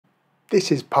This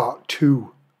is part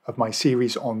 2 of my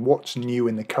series on what's new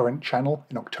in the current channel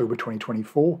in October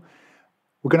 2024.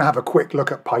 We're going to have a quick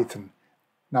look at Python.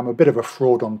 Now, I'm a bit of a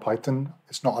fraud on Python.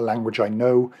 It's not a language I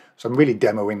know, so I'm really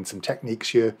demoing some techniques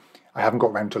here. I haven't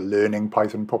got around to learning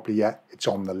Python properly yet. It's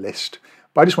on the list,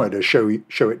 but I just wanted to show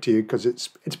it to you because it's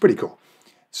pretty cool.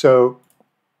 So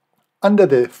under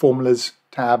the Formulas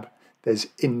tab, there's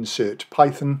Insert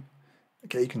Python.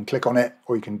 Okay, you can click on it,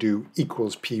 or you can do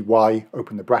equals py,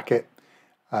 open the bracket,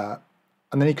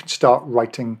 and then you can start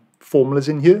writing formulas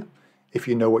in here if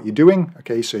you know what you're doing.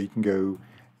 Okay, so you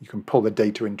can pull the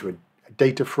data into a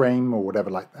data frame or whatever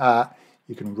like that.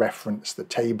 You can reference the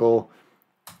table.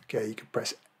 Okay, you can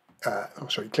press,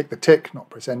 click the tick, not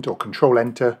press enter, or control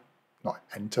enter, not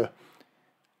enter.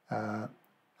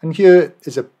 And here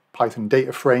is a Python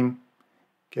data frame.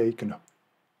 Okay, you can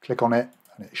click on it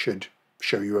and it should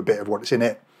show you a bit of what's in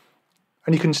it.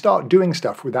 And you can start doing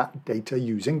stuff with that data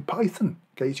using Python.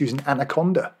 Okay, it's using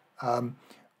Anaconda.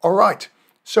 All right,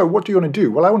 so what do you want to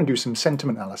do? Well, I want to do some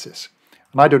sentiment analysis,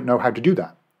 and I don't know how to do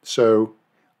that. So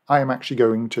I am actually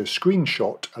going to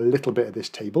screenshot a little bit of this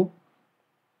table.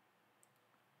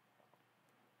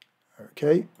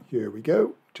 Okay, here we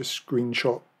go. Just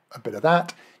screenshot a bit of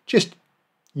that. Just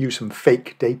use some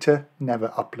fake data, never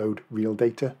upload real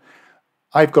data.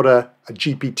 I've got a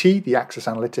GPT, the Access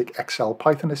Analytic Excel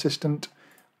Python Assistant.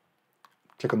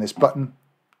 Click on this button.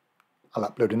 I'll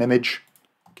upload an image.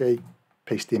 Okay,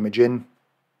 paste the image in.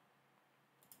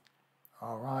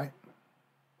 All right.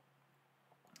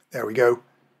 There we go.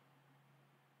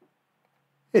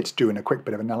 It's doing a quick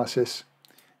bit of analysis.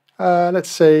 Let's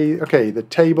say, okay, the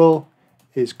table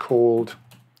is called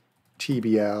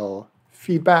TBL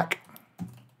feedback.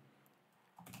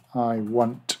 I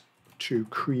want to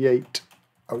create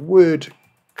a word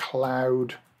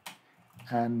cloud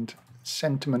and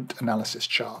sentiment analysis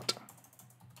chart.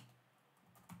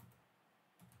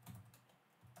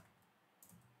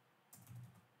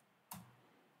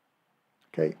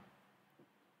 Okay,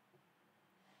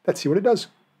 let's see what it does.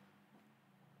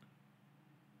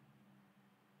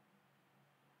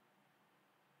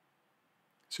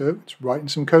 So it's writing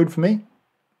some code for me.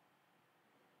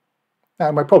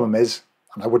 Now my problem is,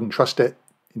 and I wouldn't trust it,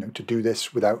 to do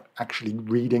this without actually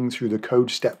reading through the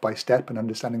code step by step and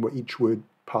understanding what each word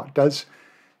part does.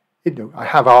 I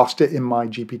have asked it in my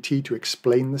GPT to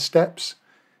explain the steps,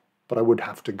 but I would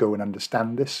have to go and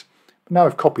understand this. But now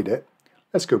I've copied it.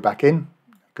 Let's go back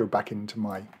into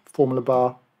my formula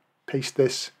bar, paste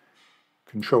this,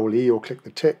 Control E or click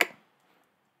the tick.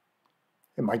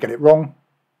 It might get it wrong.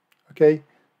 Okay,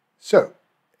 so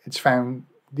it's found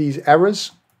these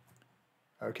errors.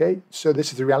 Okay, so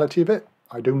this is the reality of it.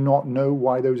 I do not know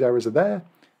why those errors are there.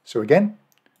 So again,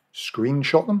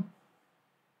 screenshot them.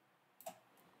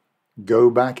 Go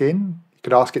back in. You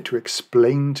could ask it to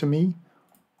explain to me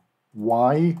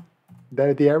why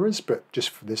they're the errors, but just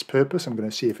for this purpose, I'm going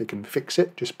to see if it can fix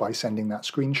it just by sending that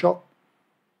screenshot.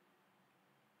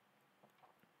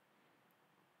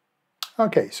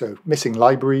 Okay, so missing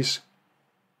libraries.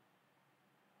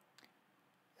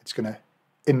 It's going to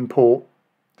import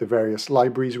the various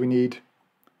libraries we need.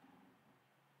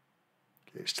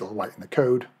 Okay, still writing the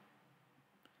code.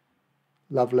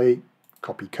 Lovely.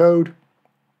 Copy code.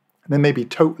 And there may be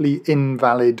totally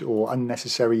invalid or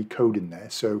unnecessary code in there.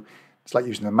 So it's like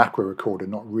using a macro recorder,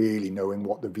 not really knowing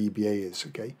what the VBA is.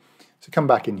 Okay, so come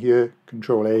back in here,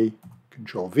 Control A,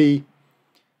 Control V,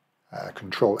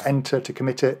 Control Enter to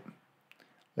commit it.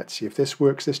 Let's see if this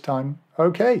works this time.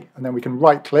 Okay, and then we can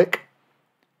right click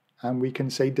and we can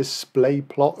say display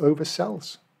plot over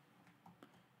cells.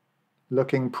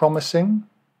 Looking promising.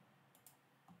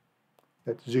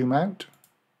 Let's zoom out.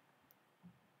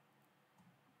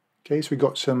 Okay, so we've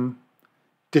got some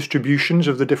distributions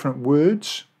of the different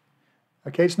words.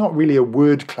 Okay, it's not really a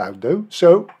word cloud though,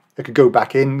 so I could go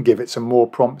back in, give it some more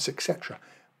prompts, etc.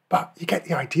 But you get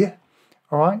the idea,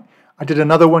 all right? I did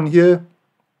another one here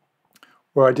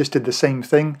where I just did the same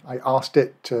thing. I asked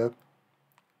it to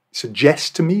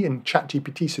suggest to me in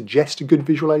ChatGPT, suggest a good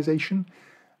visualization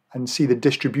and see the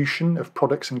distribution of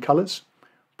products and colors.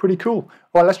 Pretty cool.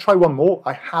 All right, let's try one more.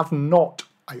 I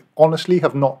honestly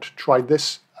have not tried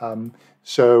this.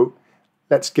 So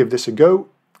let's give this a go.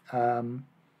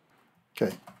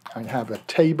 Okay, I have a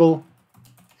table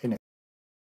in it.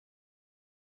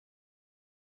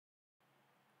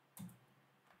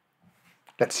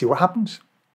 Let's see what happens.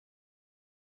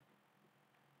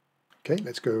 Okay,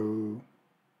 let's go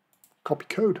copy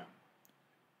code.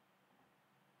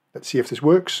 Let's see if this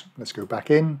works. Let's go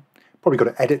back in. Probably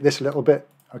got to edit this a little bit.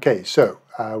 Okay, so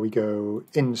we go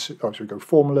we go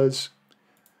formulas,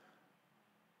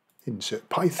 insert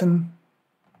Python.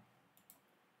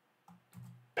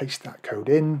 paste that code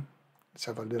in. Let's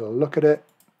have a little look at it.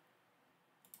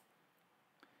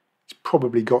 It's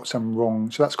probably got some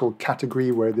wrong, so that's called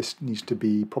category, where this needs to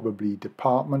be probably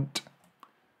department.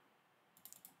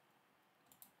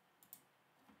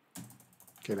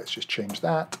 Okay, let's just change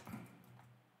that.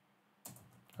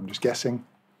 I'm just guessing.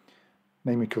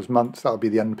 Name equals month, that'll be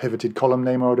the unpivoted column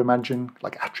name, I would imagine,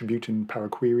 like attribute in Power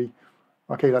Query.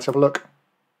 Okay, let's have a look.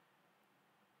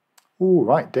 All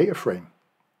right, data frame.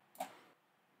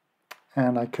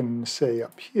 And I can say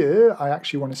up here, I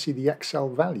actually want to see the Excel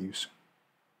values.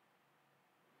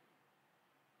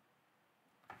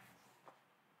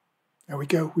 There we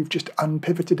go, we've just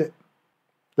unpivoted it.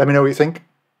 Let me know what you think.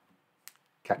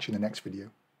 Catch you in the next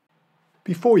video.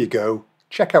 Before you go,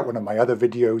 check out one of my other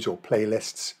videos or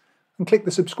playlists and click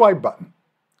the subscribe button.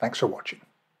 Thanks for watching.